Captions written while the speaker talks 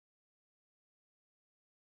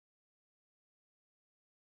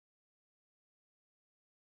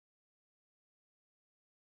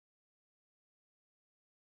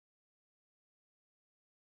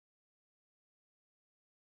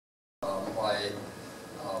My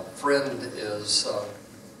friend is,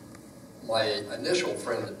 my initial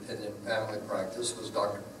friend in family practice was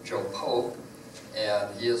Dr. Joe Pope,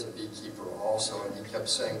 and he is a beekeeper also, and he kept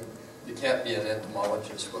saying, you can't be an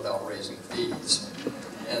entomologist without raising bees.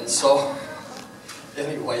 And so,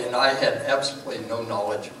 anyway, and I had absolutely no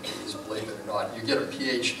knowledge of bees, believe it or not. You get a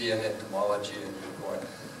PhD in entomology and you're going,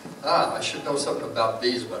 I should know something about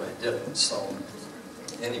bees, but I didn't. So,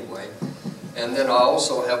 anyway. And then I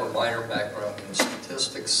also have a minor background in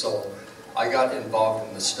statistics, so I got involved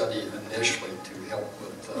in the study initially to help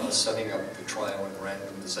with setting up the trial and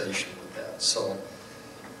randomization with that. So,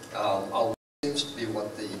 seems to be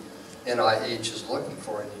what the NIH is looking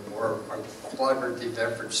for anymore, are collaborative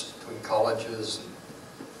efforts between colleges and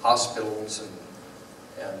hospitals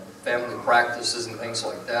and family practices and things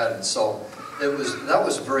like that. And so that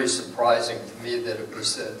was very surprising to me that it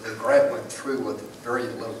was the grant went through with very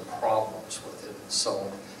little problems with it.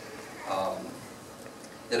 So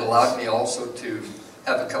it allowed me also to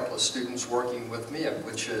have a couple of students working with me,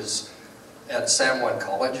 which is at San Juan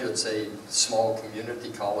College. It's a small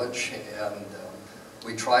community college, and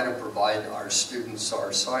we try to provide our students,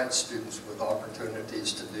 our science students, with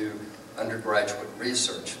opportunities to do undergraduate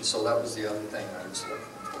research. And so that was the other thing I was looking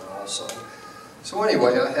for also. So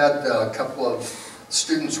anyway, I had a couple of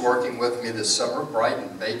students working with me this summer,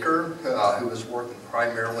 Bryton Baker, who was working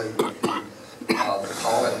primarily with the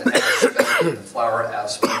pollen aspect and the flower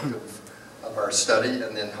aspect of our study.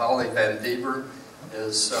 And then Holly Van Diever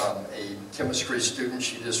is a chemistry student.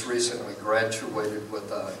 She just recently graduated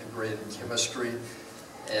with a degree in chemistry,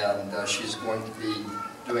 and she's going to be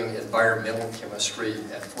doing environmental chemistry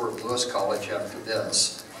at Fort Lewis College after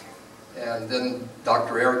this. And then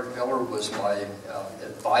Dr. Eric Miller was my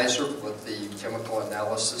advisor with the chemical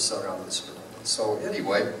analysis that I was doing. So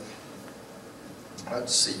anyway,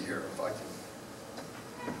 let's see here if I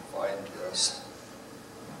can find this.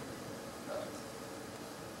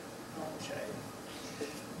 Okay.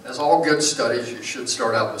 As all good studies, you should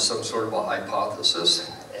start out with some sort of a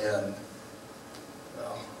hypothesis. And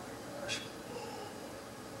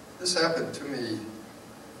this happened to me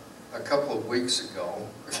a couple of weeks ago.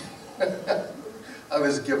 I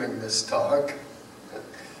was giving this talk,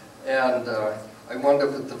 and I wound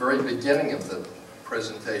up at the very beginning of the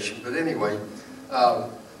presentation. But anyway, our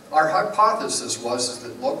hypothesis was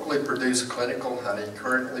that locally produced clinical honey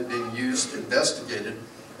currently being used, investigated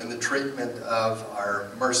in the treatment of our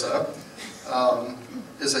MRSA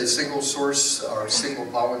is a single source or single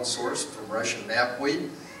pollen source from Russian knapweed,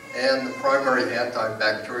 and the primary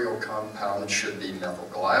antibacterial compound should be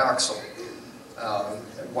methylglyoxal.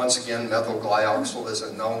 Once again, methylglyoxal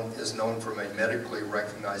is known from a medically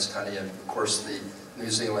recognized honey, and of course the New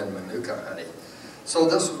Zealand Manuka honey. So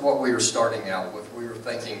this is what we were starting out with. We were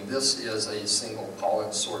thinking this is a single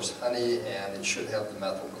pollen source honey, and it should have the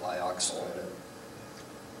methylglyoxal in it.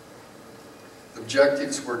 The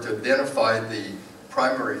objectives were to identify the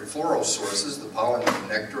primary floral sources, the pollen and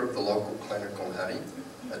nectar of the local clinical honey,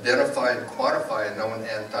 identify and quantify a known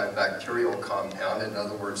antibacterial compound, in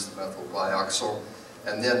other words, the methylglyoxal,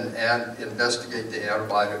 and then investigate the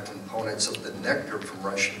antibiotic components of the nectar from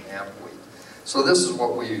Russian knapweed. So this is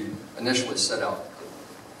what we initially set out to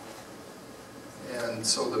do. And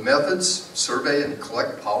so the methods: survey and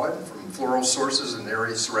collect pollen from floral sources in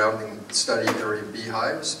areas surrounding study area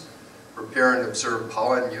beehives, prepare and observe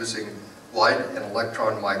pollen using light and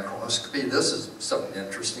electron microscopy. This is something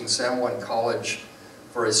interesting. San Juan College,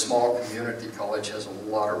 for a small community college, has a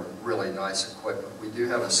lot of really nice equipment. We do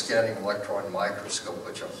have a scanning electron microscope,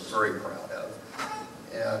 which I'm very proud of.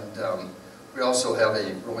 And we also have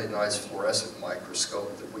a really nice fluorescent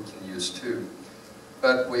microscope that we can use too.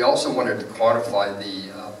 But we also wanted to quantify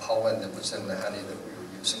the pollen that was in the honey that we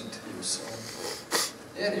were using too. So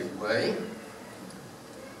anyway,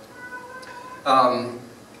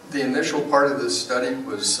 the initial part of this study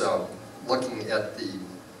was looking at the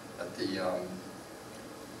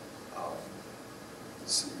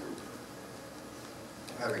let's see,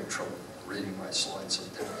 I'm having trouble reading my slides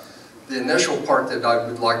up there. The initial part that I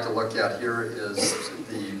would like to look at here is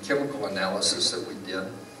the chemical analysis that we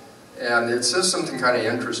did. And it says something kind of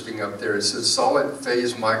interesting up there. It says solid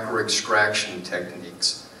phase microextraction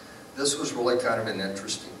techniques. This was really kind of an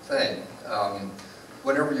interesting thing.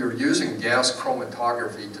 Whenever you're using gas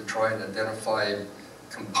chromatography to try and identify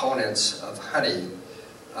components of honey,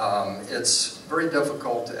 it's very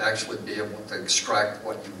difficult to actually be able to extract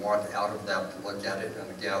what you want out of that to look at it in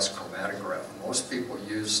a gas chromatograph. Most people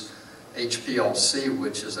use HPLC,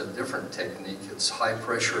 which is a different technique. It's high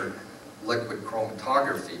pressure liquid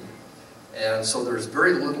chromatography. And so there's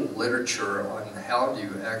very little literature on how do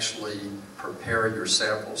you actually prepare your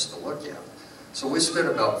samples to look at. So we spent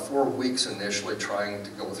about 4 weeks initially trying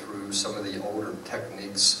to go through some of the older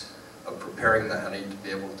techniques of preparing the honey to be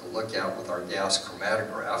able to look at with our gas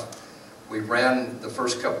chromatograph. We ran the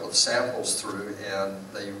first couple of samples through, and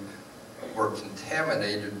they were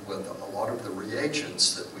contaminated with a lot of the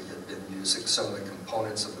reagents that we had been using, some of the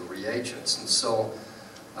components of the reagents. And so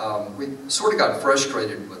we sort of got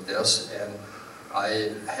frustrated with this, and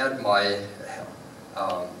I had my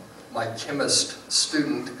chemist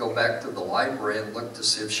student go back to the library and look to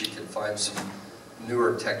see if she could find some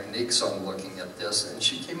newer techniques on looking at this, and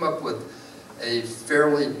she came up with a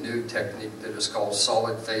fairly new technique that is called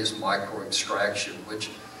solid phase microextraction,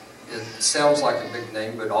 which it sounds like a big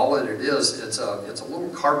name, but all that it is, it's a little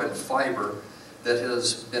carbon fiber that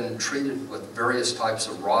has been treated with various types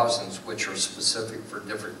of rosins which are specific for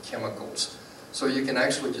different chemicals. So you can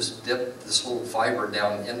actually just dip this little fiber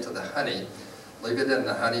down into the honey, leave it in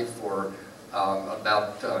the honey for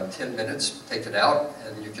about 10 minutes, take it out,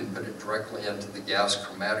 and you can put it directly into the gas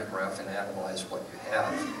chromatograph and analyze what you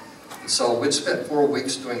have. And so we'd spent 4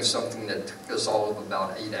 weeks doing something that took us all of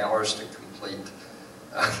about 8 hours to complete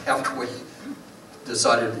after we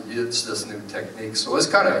decided to use this new technique. So it's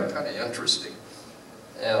kind of interesting.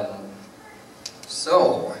 And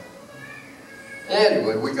so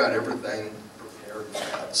anyway, we got everything prepared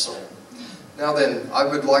for that. So now then, I'll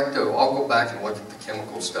go back and look at the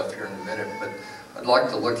chemical stuff here in a minute, but I'd like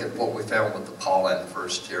to look at what we found with the pollen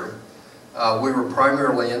first here. We were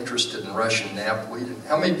primarily interested in Russian knapweed.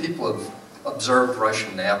 How many people have observed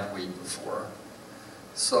Russian knapweed before?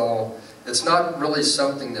 So it's not really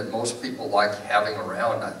something that most people like having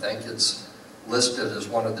around. I think it's listed as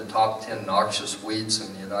one of the top 10 noxious weeds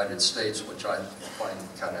in the United States, which I find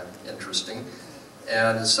kind of interesting.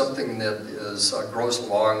 And it's something that grows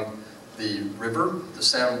along the river, the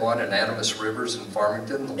San Juan and Animas rivers in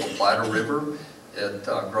Farmington, the La Plata River. It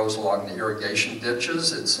grows along the irrigation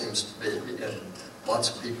ditches. It seems to be in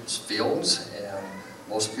lots of people's fields, and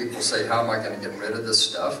most people say, how am I going to get rid of this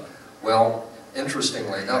stuff? Well,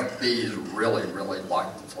 interestingly enough, bees really, really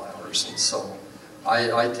like the flowers, and so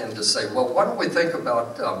I tend to say, well, why don't we think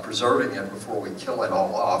about preserving it before we kill it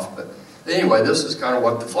all off? But anyway, this is kind of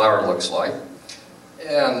what the flower looks like.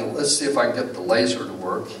 And let's see if I can get the laser to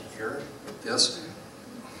work here with this.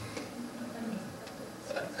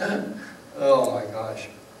 Oh my gosh.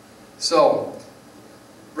 So,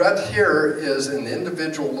 right here is an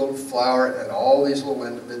individual little flower and all these little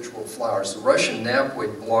individual flowers. The Russian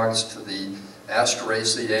knapweed belongs to the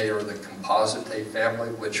Asteraceae or the Compositae family,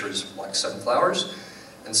 which is like sunflowers.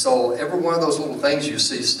 And so every one of those little things you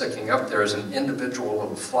see sticking up there is an individual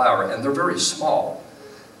little flower, and they're very small.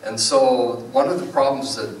 And so one of the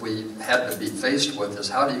problems that we had to be faced with is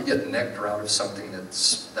how do you get nectar out of something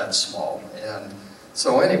that's that small? And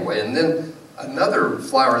so anyway, and then another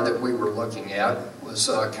flower that we were looking at was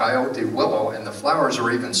coyote willow, and the flowers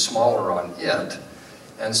are even smaller on it.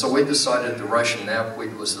 And so we decided the Russian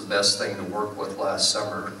knapweed was the best thing to work with last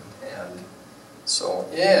summer. And so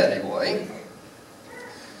anyway,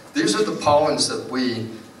 these are the pollens that we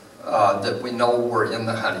know were in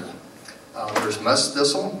the honey. There's musk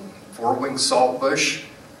thistle, four-winged saltbush,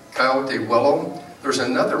 coyote willow. There's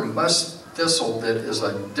another musk thistle that is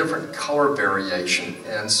a different color variation,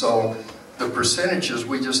 and so the percentages,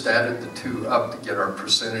 we just added the two up to get our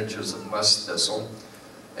percentages of musk thistle.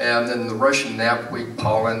 And then the Russian knapweed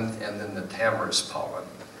pollen, and then the tamarisk pollen,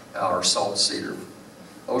 or salt cedar.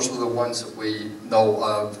 Those are the ones that we know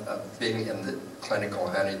of being in the clinical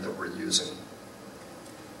honey that we're using.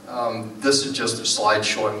 This is just a slide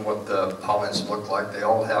showing what the pollens look like. They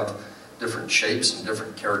all have different shapes and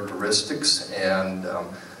different characteristics, and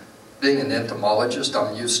being an entomologist,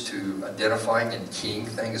 I'm used to identifying and keying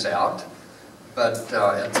things out. But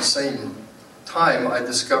at the same time, I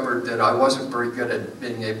discovered that I wasn't very good at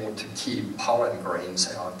being able to key pollen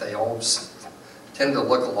grains out. They all tend to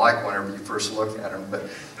look alike whenever you first look at them. But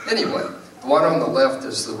anyway, the one on the left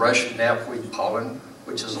is the Russian knapweed pollen,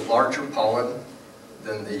 which is a larger pollen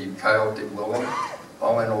than the coyote willow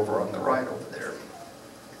pollen over on the right over there.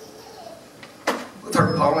 With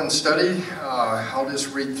our pollen study, I'll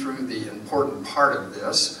just read through the important part of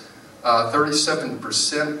this.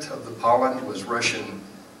 37% of the pollen was Russian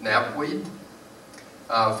knapweed.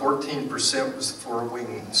 14% was the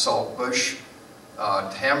four-winged saltbush.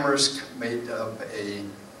 Tamarisk made up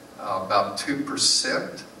about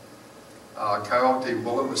 2%. Coyote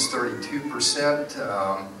willow was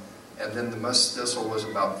 32%. And then the musk thistle was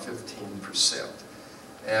about 15%.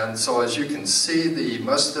 And so as you can see, the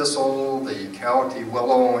musk thistle, the coyote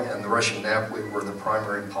willow, and the Russian knapweed were the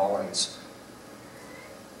primary pollens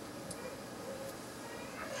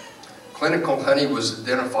Clinical honey was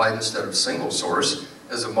identified instead of single source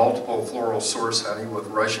as a multiple floral source honey with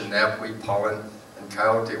Russian knapweed pollen and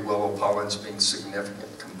coyote willow pollens being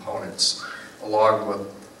significant components, along with,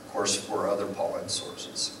 of course, 4 other pollen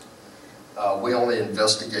sources. We only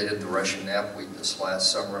investigated the Russian knapweed this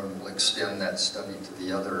last summer, and we'll extend that study to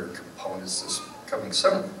the other components this coming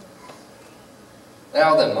summer.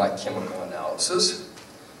 Now then, my chemical analysis.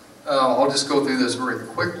 I'll just go through this very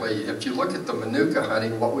quickly. If you look at the Manuka honey,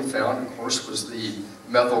 what we found, of course, was the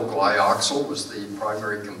methyl glyoxal was the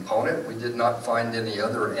primary component. We did not find any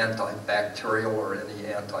other antibacterial or any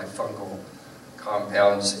antifungal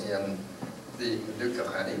compounds in the Manuka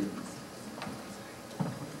honey.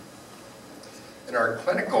 In our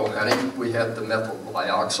clinical honey, we had the methyl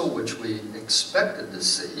glyoxal, which we expected to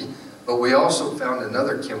see, but we also found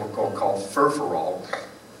another chemical called furfural.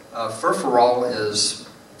 Furfural is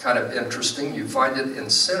kind of interesting. You find it in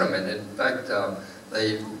cinnamon. In fact,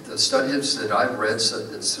 the studies that I've read said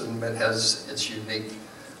that cinnamon has its unique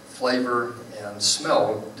flavor and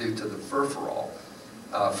smell due to the furfural.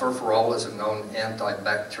 Furfural is a known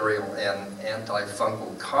antibacterial and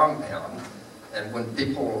antifungal compound, and when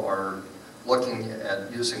people are looking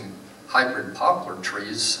at using hybrid poplar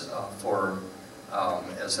trees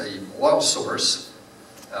as a oil source,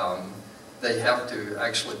 they have to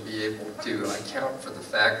actually be able to account for the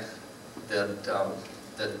fact that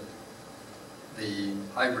the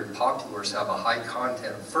hybrid poplars have a high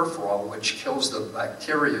content of furfural, which kills the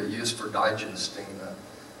bacteria used for digesting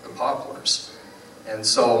the poplars. And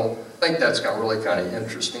so I think that's really kind of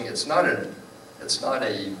interesting. It's not a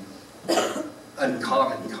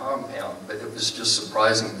uncommon compound, but it was just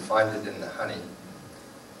surprising to find it in the honey.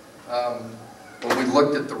 When we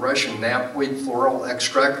looked at the Russian knapweed floral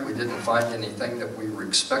extract, we didn't find anything that we were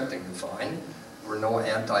expecting to find. There were no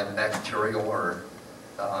antibacterial or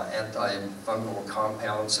antifungal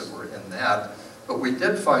compounds that were in that. But we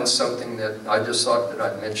did find something that I just thought that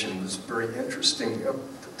I'd mention was very interesting. Up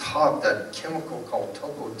the top, that chemical called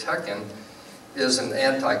topotechin is an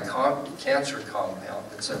anti-cancer compound.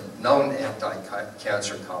 It's a known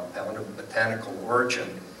anti-cancer compound of botanical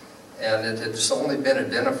origin. And it has only been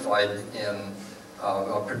identified in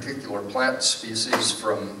a particular plant species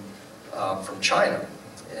from China.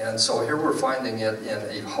 And so here we're finding it in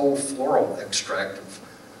a whole floral extract of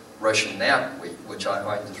Russian knapweed, which I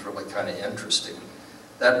find is really kind of interesting.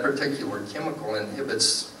 That particular chemical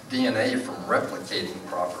inhibits DNA from replicating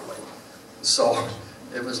properly. So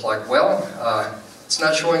it was like, well, it's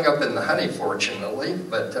not showing up in the honey, fortunately,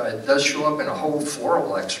 but it does show up in a whole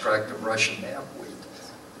floral extract of Russian knapweed,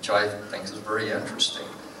 which I think is very interesting.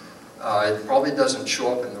 It probably doesn't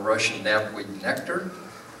show up in the Russian knapweed nectar,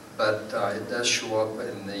 but it does show up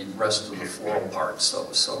in the rest of the floral parts,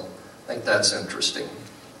 so I think that's interesting.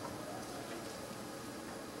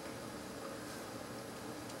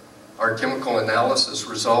 Our chemical analysis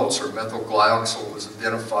results are methyl glyoxal was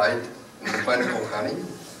identified in the clinical honey.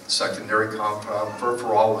 Secondary compound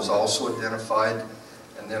furfural was also identified,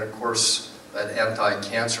 and then of course that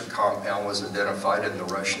anti-cancer compound was identified in the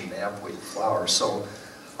Russian knapweed flower. So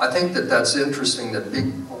I think that that's interesting that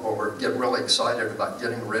people get really excited about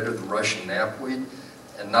getting rid of the Russian knapweed,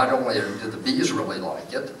 and not only do the bees really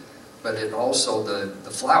like it, but it also, the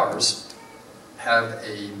flowers have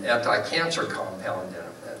an anti-cancer compound in it.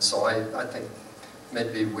 And so I think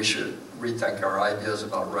maybe we should rethink our ideas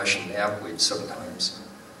about Russian knapweed sometimes.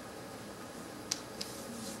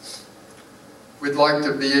 We'd like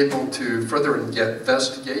to be able to further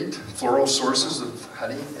investigate floral sources of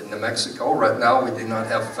honey in New Mexico. Right now we do not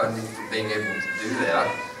have funding for being able to do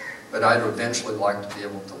that, but I'd eventually like to be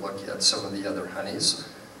able to look at some of the other honeys,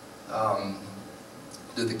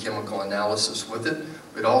 do the chemical analysis with it.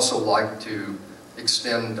 We'd also like to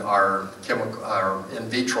extend our in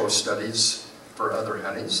vitro studies for other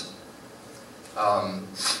honeys.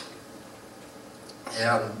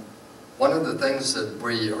 And one of the things that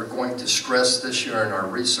we are going to stress this year in our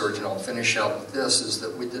research, and I'll finish out with this, is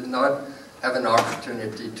that we did not have an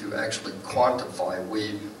opportunity to actually quantify.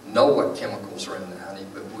 We know what chemicals are in the honey,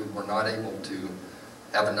 but we were not able to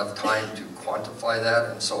have enough time to quantify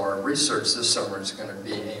that. And so our research this summer is going to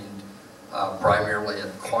be aimed primarily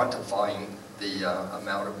at quantifying the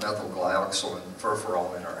amount of methyl glyoxal and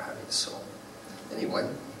furfural in our honey. So anyway,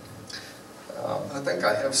 I think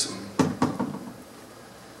I have some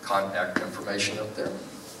contact information up there.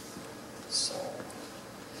 So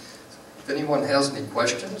if anyone has any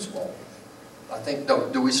questions, well, I think,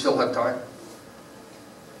 do we still have time?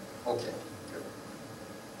 Okay, good.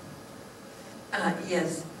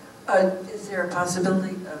 Yes. Is there a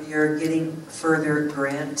possibility of your getting further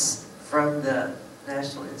grants from the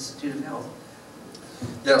National Institute of Health?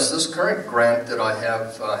 Yes, this current grant that I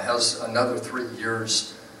have has another 3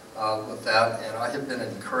 years with that, and I have been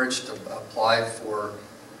encouraged to apply for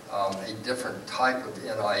a different type of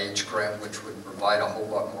NIH grant, which would provide a whole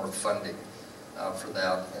lot more funding for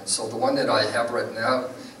that. And so the one that I have right now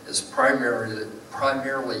is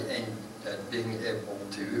primarily aimed at being able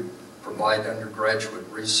to provide undergraduate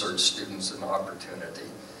research students an opportunity.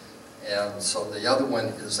 And so the other one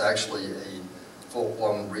is actually a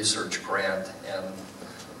full-blown research grant, and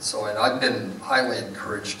I've been highly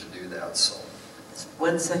encouraged to do that. So,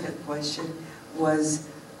 one second question was,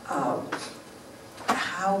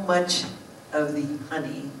 how much of the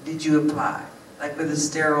honey did you apply? Like with a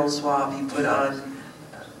sterile swab you put on?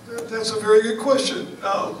 That's a very good question.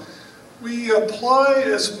 We apply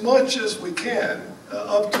as much as we can,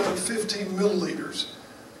 up to 15 milliliters.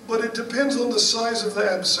 But it depends on the size of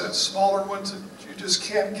the abscess. Smaller ones, you just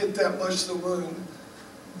can't get that much to the wound.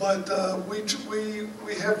 But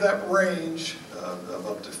we have that range of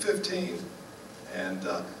up to 15. And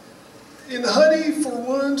in honey for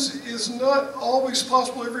wounds is not always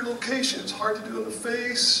possible every location. It's hard to do in the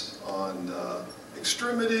face, on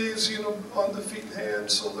extremities, you know, on the feet and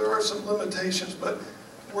hands. So there are some limitations. But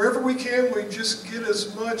wherever we can, we just get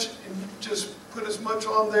as much and just put as much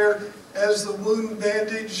on there as the wound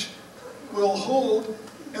bandage will hold.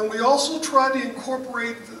 And we also try to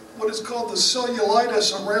incorporate what is called the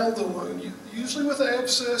cellulitis around the wound. Usually with an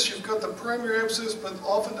abscess, you've got the primary abscess, but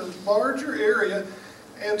often a larger area.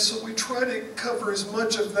 And so we try to cover as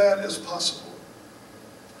much of that as possible.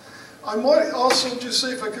 I might also just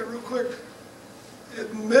say, if I could real quick,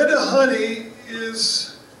 meta-honey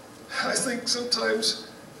is, I think sometimes,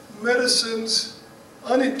 medicine's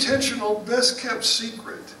unintentional best kept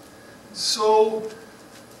secret. So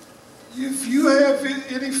if you have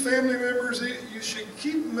any family members, you should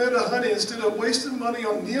keep meta-honey instead of wasting money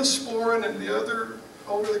on Neosporin and the other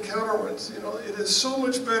over-the-counter ones. You know, it is so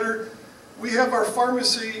much better. We have our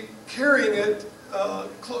pharmacy carrying it,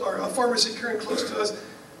 or a pharmacy carrying close to us.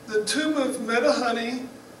 The tube of meta-honey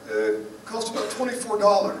costs about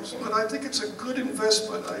 $24, but I think it's a good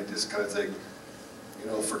investment. I just kind of think, you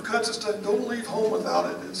know, for cuts and stuff, don't leave home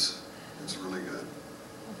without it. It's really good.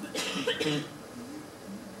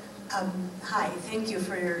 Hi, thank you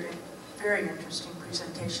for your very interesting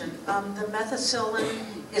presentation. The methicillin,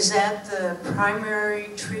 is that the primary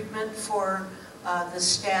treatment for the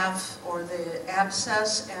staph or the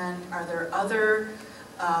abscess, and are there other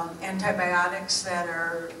antibiotics that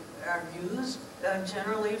are used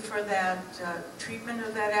generally for that treatment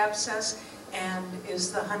of that abscess, and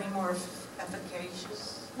is the honey more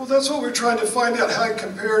efficacious? Well, that's what we're trying to find out, how it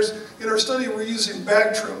compares. In our study, we're using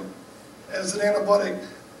Bactrim as an antibiotic.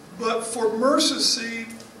 But for MRSA seed,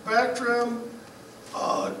 Bactrim,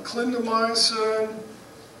 clindamycin,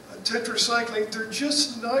 tetracycline, they're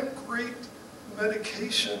just not great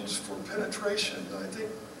medications for penetration. I think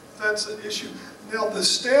that's an issue. Now, the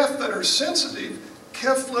staph that are sensitive,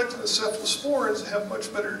 Keflex and cephalosporins, have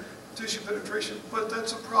much better tissue penetration, but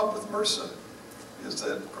that's a problem with MRSA, is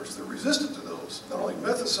that, of course, they're resistant to those. Not only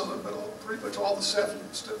methicillin, but pretty much all the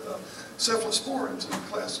cephalosporins in the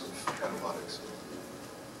class of antibiotics.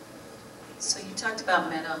 So you talked about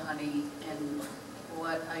meta-honey, and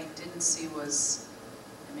what I didn't see was,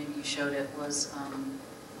 and maybe you showed it, was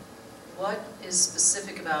what is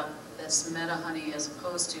specific about this meta-honey as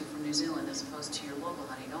opposed to, from New Zealand, as opposed to your local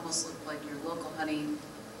honey? It almost looked like your local honey,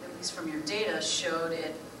 at least from your data, showed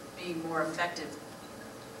it being more effective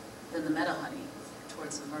than the meta-honey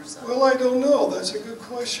towards the MRSA. Well, I don't know. That's a good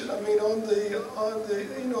question. I mean, on the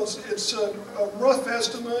you know, it's a rough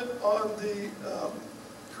estimate on the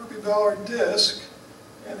Kirby Ballard disc,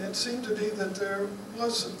 and it seemed to be that there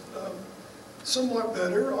was somewhat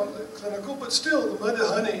better on the clinical, but still the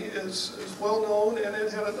meta-honey is well known, and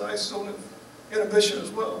it had a nice zone of inhibition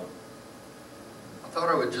as well. I thought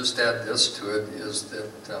I would just add this to it, is that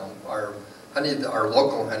our honey, our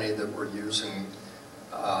local honey that we're using,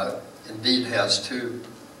 indeed has two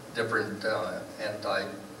different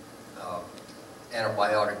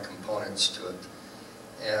antibiotic components to it.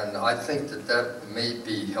 And I think that that may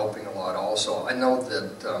be helping a lot also. I know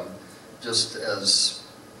that just as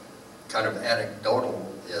kind of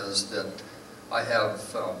anecdotal is that I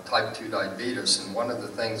have type 2 diabetes, and one of the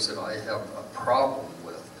things that I have a problem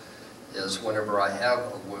with is whenever I have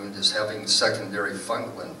a wound is having secondary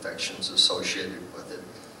fungal infections associated with it.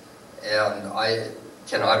 And I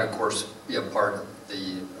cannot, of course, be a part of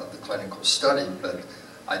the clinical study, but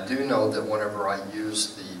I do know that whenever I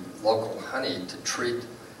use the local honey to treat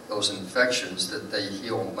those infections, that they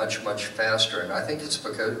heal much, much faster. And I think it's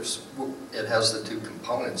because it has the two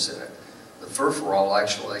components in it. The furfural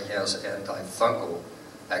actually has antifungal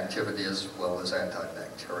activity as well as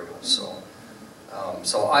antibacterial. So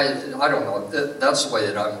I don't know. That's the way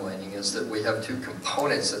that I'm leaning, is that we have two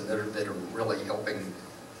components that are really helping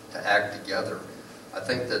to act together. I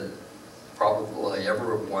think that probably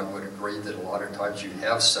everyone would agree that a lot of times you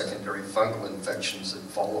have secondary fungal infections that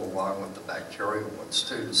follow along with the bacterial ones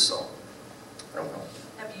too. So I don't know.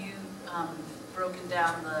 Have you broken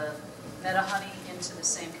down the meta honey into the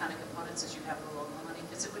same kind of components as you have the local honey?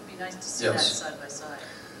 Because it would be nice to see that side by side.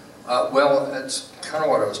 Well, that's kind of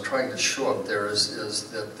what I was trying to show up there, is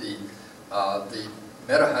that the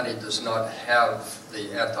meta honey does not have the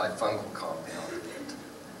antifungal compound in it,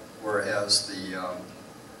 whereas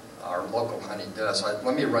our local honey does.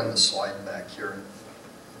 Let me run the slide back here.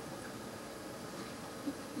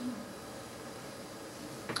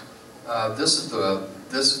 This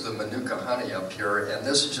is the Manuka honey up here, and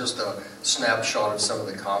this is just a snapshot of some of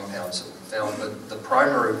the compounds that we found. But the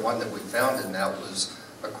primary one that we found in that was,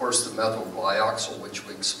 of course, the methyl glyoxal, which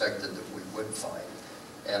we expected that we would find,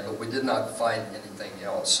 but we did not find anything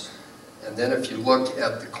else. And then if you look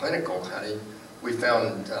at the clinical honey, we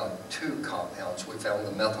found two compounds. We found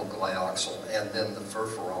the methyl glyoxal and then the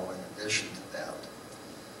furfural in addition to that.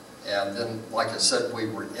 And then, like I said, we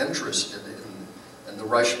were interested in the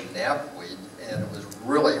Russian knapweed, and it was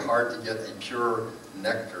really hard to get a pure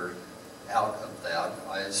nectar out of that.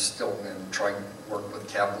 I still am trying to work with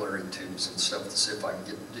capillary tubes and stuff to see if I can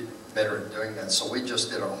get better at doing that. So we just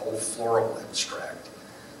did a whole floral extract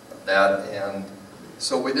of that, and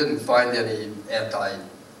so we didn't find any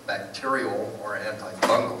antibacterial or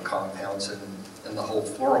antifungal compounds in the whole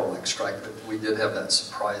floral extract, but we did have that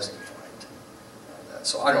surprising find.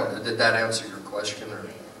 So I don't know, did that answer your question? Or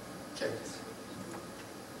okay.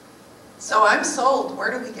 So I'm sold.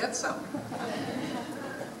 Where do we get some?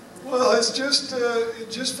 Well, it's just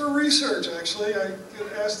for research, actually. I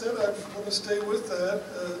get asked that. I want to stay with that,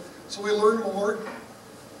 so we learn more.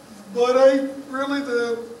 But I'm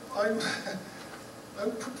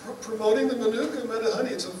promoting the Manuka Meta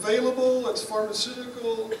Honey. It's available. It's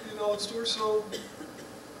pharmaceutical, in stores. So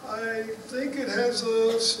I think it has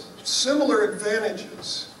similar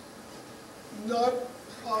advantages. Not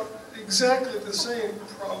exactly the same,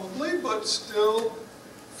 probably, but still,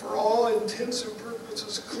 for all intents and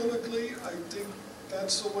purposes, clinically, I think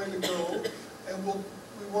that's the way to go. And we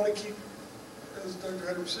want to keep, as Dr.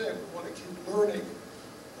 Hyder was saying, we want to keep learning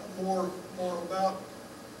more about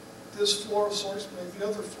this floral source, maybe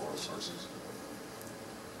other floral sources.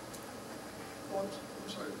 Oh, I'm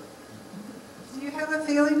sorry. Do you have a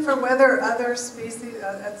feeling for whether other species,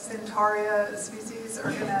 Centaurea species, are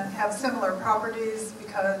going to have similar properties?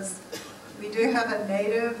 Because we do have a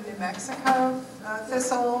native New Mexico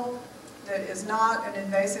thistle that is not an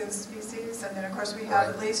invasive species, and then of course we have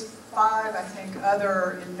at least 5, I think,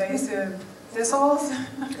 other invasive thistles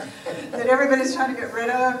that everybody's trying to get rid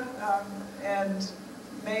of, and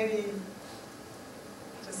maybe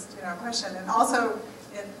just a question. And also,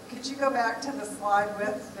 could you go back to the slide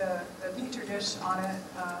with the petri dish on it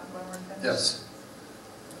when we're finished? Yes.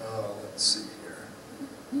 Let's see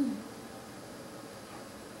here.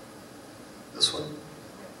 This one?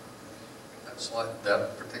 That slide,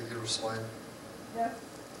 that particular slide? Yeah.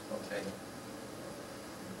 Okay.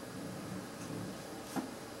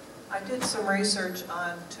 I did some research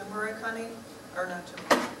on turmeric honey, or not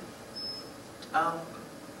turmeric.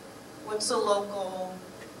 What's the local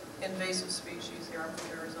invasive species here? I'm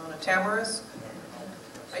from Arizona. Tamarisk.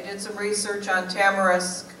 I did some research on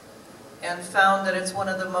tamarisk and found that it's one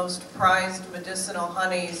of the most prized medicinal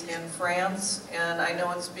honeys in France, and I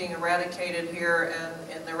know it's being eradicated here, and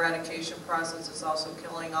in the eradication process is also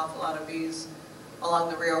killing off a lot of bees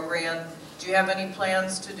along the Rio Grande. Do you have any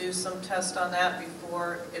plans to do some test on that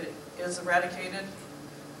before it is eradicated?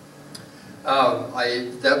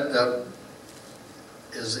 That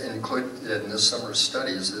is included in this summer's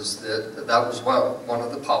studies, is that was one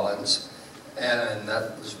of the pollens, and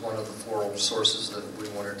that was one of the floral sources that we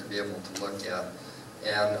wanted to be able to look at.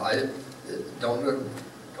 And I don't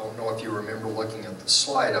know if you remember looking at the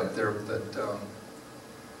slide up there, but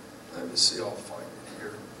let me see, I'll find it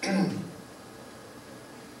here.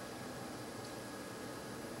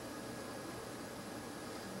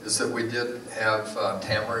 Is that we did have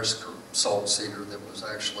tamarisk or salt cedar that was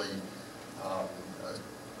actually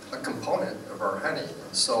a component of our honey.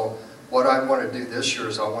 And so what I want to do this year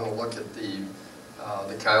is I want to look at the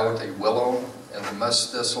coyote willow and the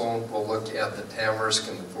musk thistle. We'll look at the tamarisk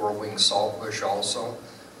and the four-winged saltbush also.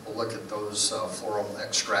 We'll look at those floral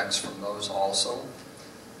extracts from those also.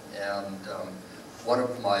 And one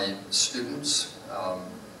of my students,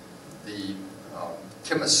 the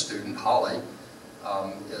chemist student, Holly,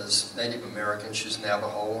 is Native American. She's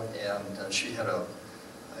Navajo, and she had an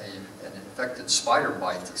infected spider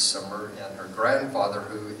bite this summer, and her grandfather,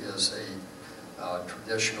 who is a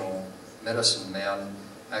traditional medicine man,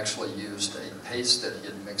 actually used a paste that he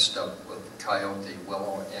had mixed up with coyote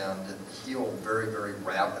willow, and it healed very, very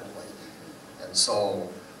rapidly. And so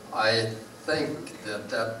I think that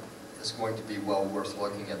that is going to be well worth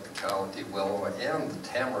looking at, the coyote willow and the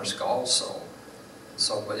tamarisk also.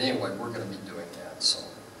 So, but anyway, we're going to be doing that. So,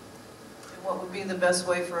 And what would be the best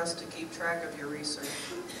way for us to keep track of your research?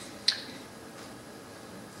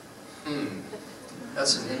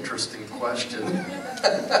 That's an interesting question.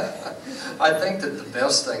 I think that the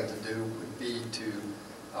best thing to do would be to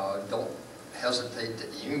don't hesitate to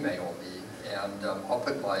email me, and I'll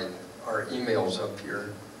put our emails up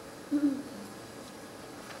here.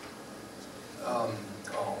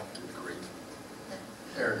 Oh, good grief.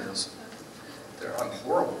 There it is. There, I'm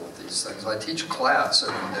horrible with these things. I teach class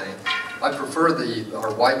every day. I prefer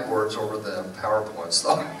our whiteboards over the PowerPoints,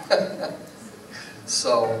 though.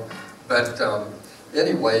 So, but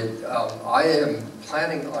anyway, I am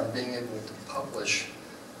planning on being able to publish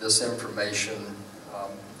this information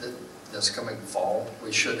this coming fall.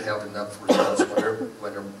 We should have enough results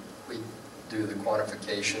whenever we do the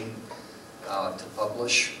quantification to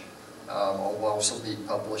publish. I'll also be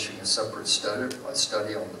publishing a separate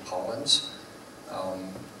study on the pollens.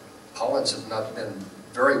 Pollens have not been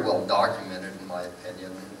very well documented, in my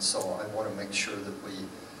opinion, and so I want to make sure that we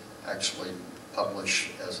actually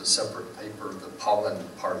publish as a separate paper the pollen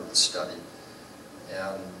part of the study.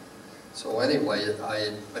 And so anyway,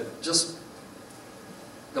 but just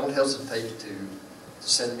don't hesitate to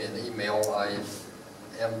send me an email. I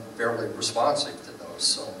am fairly responsive to those.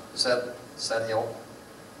 So does that help?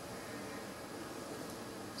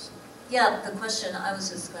 Yeah, the question, I was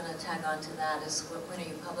just going to tag on to that, is when are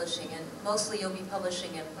you publishing? And mostly you'll be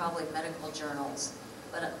publishing in probably medical journals,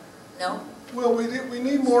 but no? Well, we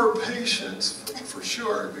need more patients for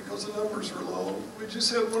sure, because the numbers are low. We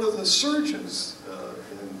just had one of the surgeons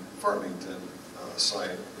in Farmington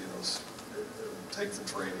site, take the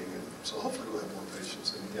training, and so hopefully we'll have more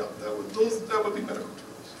patients. And yeah, that would be medical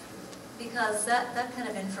journals. Because that kind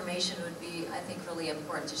of information would be, I think, really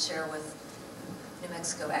important to share with New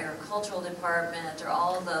Mexico Agricultural Department or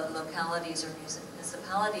all the localities or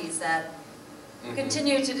municipalities that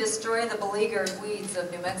continue to destroy the beleaguered weeds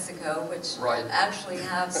of New Mexico, which actually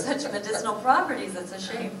have such medicinal properties. It's a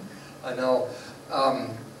shame. I know.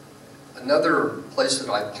 Another place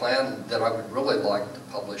that I plan that I would really like to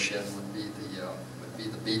publish in would be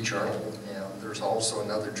the Bee Journal, and there's also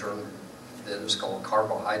another journal that is called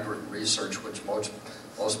Carbohydrate Research, which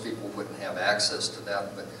most people wouldn't have access to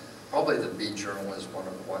that, but probably the Bee Journal is one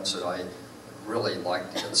of the ones that I would really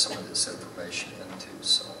like to get some of this information into.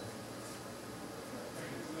 So.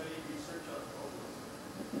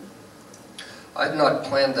 I've not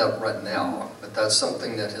planned that right now, but that's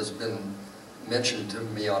something that has been mentioned to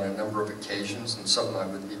me on a number of occasions and something I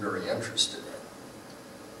would be very interested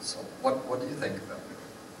in. So what do you think about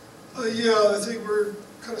it? Yeah, I think we're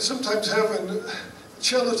kind of sometimes having a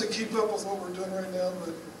challenge to keep up with what we're doing right now,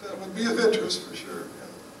 but that would be of interest for sure.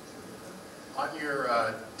 Yeah. On your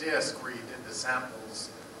disc where you did the samples,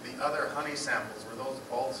 the other honey samples, were those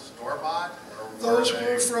both store-bought? Those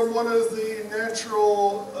were from one of the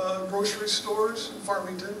natural grocery stores in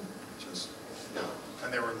Farmington.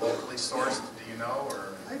 And they were locally sourced, do you know?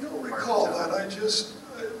 Or I don't recall that.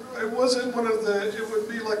 I wasn't one of the, it would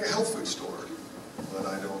be like a health food store, but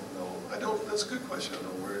I don't know. That's a good question. I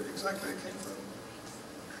don't know where exactly it came from.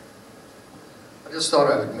 I just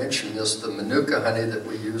thought I would mention this. The Manuka honey that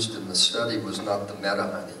we used in the study was not the meta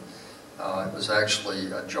honey. It was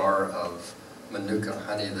actually a jar of Manuka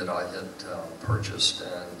honey that I had purchased,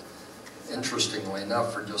 and interestingly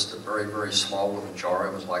enough, for just a very, very small little jar,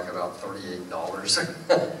 it was like about $38,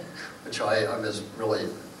 which I was really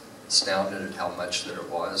astounded at how much that it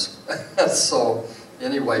was. So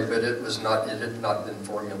anyway, but it had not been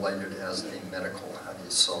formulated as a medical honey,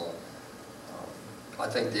 so I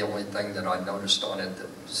think the only thing that I noticed on it that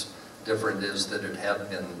was different is that it had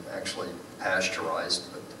been actually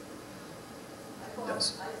pasteurized, but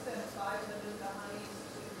yes. I sent 5 Manuka honeys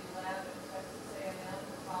to the lab at Texas A&M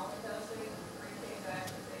for pollen testing, and 3 came back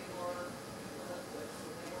that they were eucalyptus, so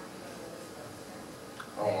they weren't even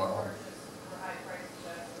Manuka. Oh, wow. For high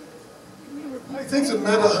prices. I think the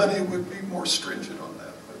meta honey would be more stringent on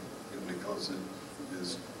that, but because it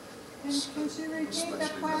is. Can she repeat the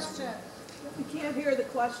question? We can't hear the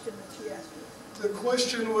question that she asked you. The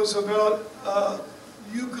question was about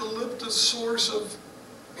eucalyptus source of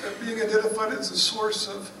being identified as a source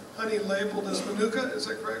of honey labeled as Manuka. Is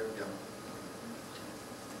that correct? Yeah.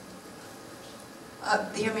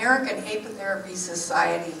 The American Apitherapy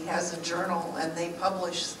Society has a journal, and they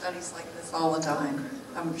publish studies like this all the time.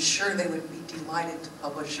 I'm sure they would be delighted to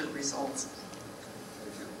publish your results.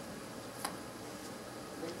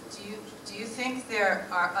 Do you think there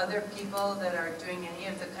are other people that are doing any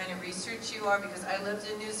of the kind of research you are? Because I lived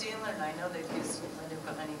in New Zealand, and I know they've used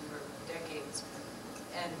Manuka honey for decades.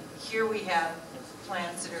 And here we have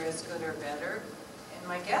plants that are as good or better. And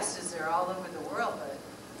my guess is they're all over the world, but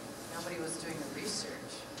nobody was doing the research.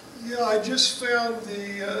 Yeah, I just found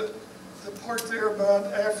the part there about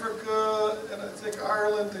Africa and I think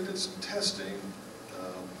Ireland. They did some testing.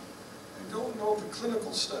 I don't know the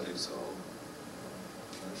clinical studies though.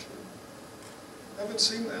 I'm not sure. I haven't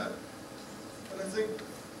seen that. But I think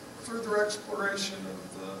further exploration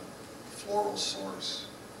of the floral source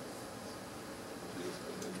would be of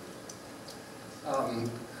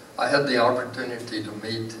interest. I had the opportunity to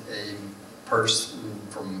meet a person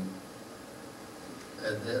from,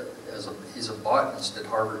 he's a botanist at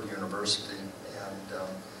Harvard University, and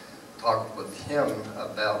talked with him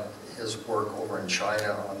about his work over in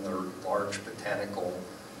China on their large botanical,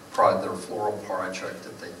 their floral project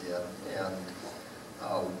that they did. And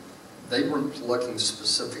they were looking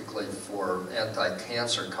specifically for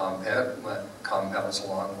anti-cancer compounds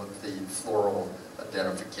along with the floral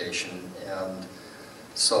identification. And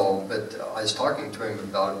so, but I was talking to him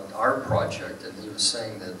about our project, and he was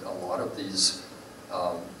saying that a lot of these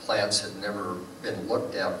plants had never been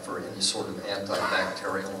looked at for any sort of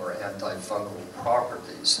antibacterial or antifungal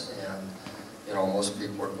properties. And, you know, most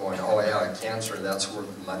people are going, oh yeah, cancer, that's where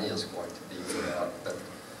the money is going to be for that. But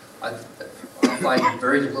I find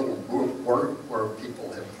very little work where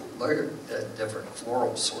people have looked at different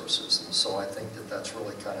floral sources. And so I think that that's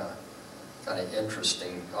really kind of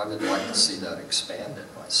interesting. I would like to see that expanded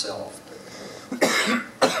myself.